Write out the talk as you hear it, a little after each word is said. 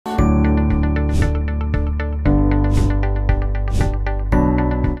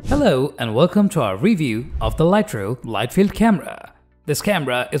Hello and welcome to our review of the Lytro Light Field Camera. This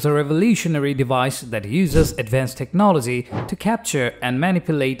camera is a revolutionary device that uses advanced technology to capture and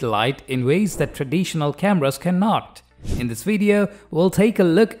manipulate light in ways that traditional cameras cannot. In this video, we'll take a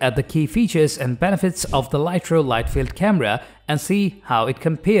look at the key features and benefits of the Lytro Light Field Camera and see how it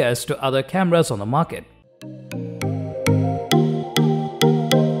compares to other cameras on the market.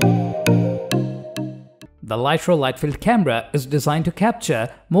 The Lytro Light Field Camera is designed to capture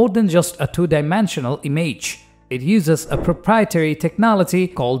more than just a two-dimensional image. It uses a proprietary technology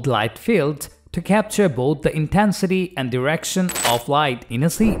called light field to capture both the intensity and direction of light in a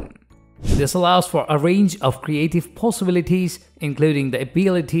scene. This allows for a range of creative possibilities, including the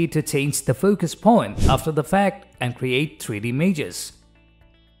ability to change the focus point after the fact and create 3D images.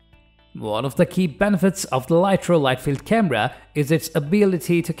 One of the key benefits of the Lytro Light Field Camera is its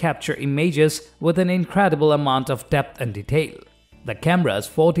ability to capture images with an incredible amount of depth and detail. The camera's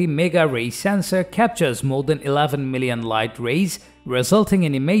 40 mega ray sensor captures more than 11 million light rays, resulting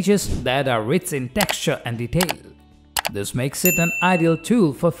in images that are rich in texture and detail. This makes it an ideal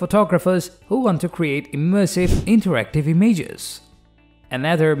tool for photographers who want to create immersive, interactive images.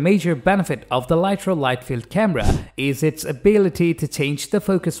 Another major benefit of the Lytro Light Field Camera is its ability to change the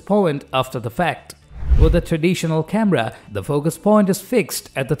focus point after the fact. With a traditional camera, the focus point is fixed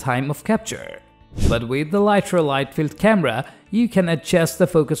at the time of capture. But with the Lytro Light Field Camera, you can adjust the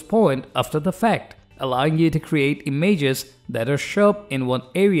focus point after the fact, allowing you to create images that are sharp in one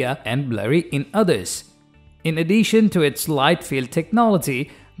area and blurry in others. In addition to its light field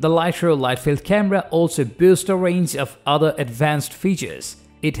technology, the Lytro Light Field Camera also boasts a range of other advanced features.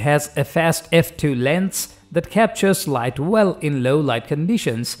 It has a fast f2 lens that captures light well in low light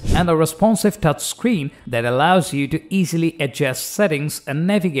conditions and a responsive touchscreen that allows you to easily adjust settings and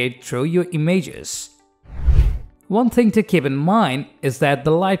navigate through your images. One thing to keep in mind is that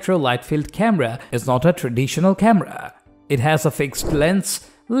the Lytro Light Field Camera is not a traditional camera. It has a fixed lens,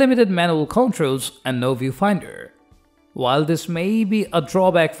 limited manual controls, and no viewfinder. While this may be a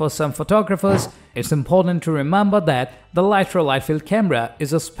drawback for some photographers, it's important to remember that the Lytro Light Field Camera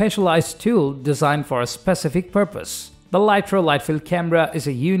is a specialized tool designed for a specific purpose. The Lytro Light Field Camera is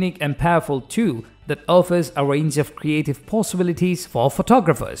a unique and powerful tool that offers a range of creative possibilities for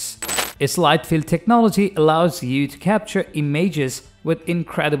photographers. Its light field technology allows you to capture images with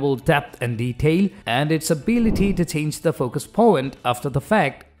incredible depth and detail, and its ability to change the focus point after the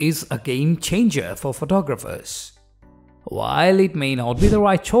fact is a game changer for photographers. While it may not be the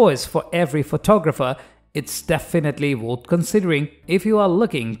right choice for every photographer, it's definitely worth considering if you are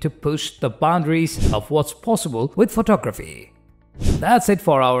looking to push the boundaries of what's possible with photography. That's it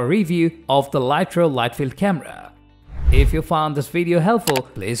for our review of the Lytro Light Field Camera. If you found this video helpful,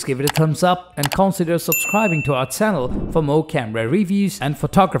 please give it a thumbs up and consider subscribing to our channel for more camera reviews and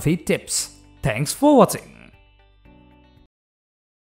photography tips. Thanks for watching.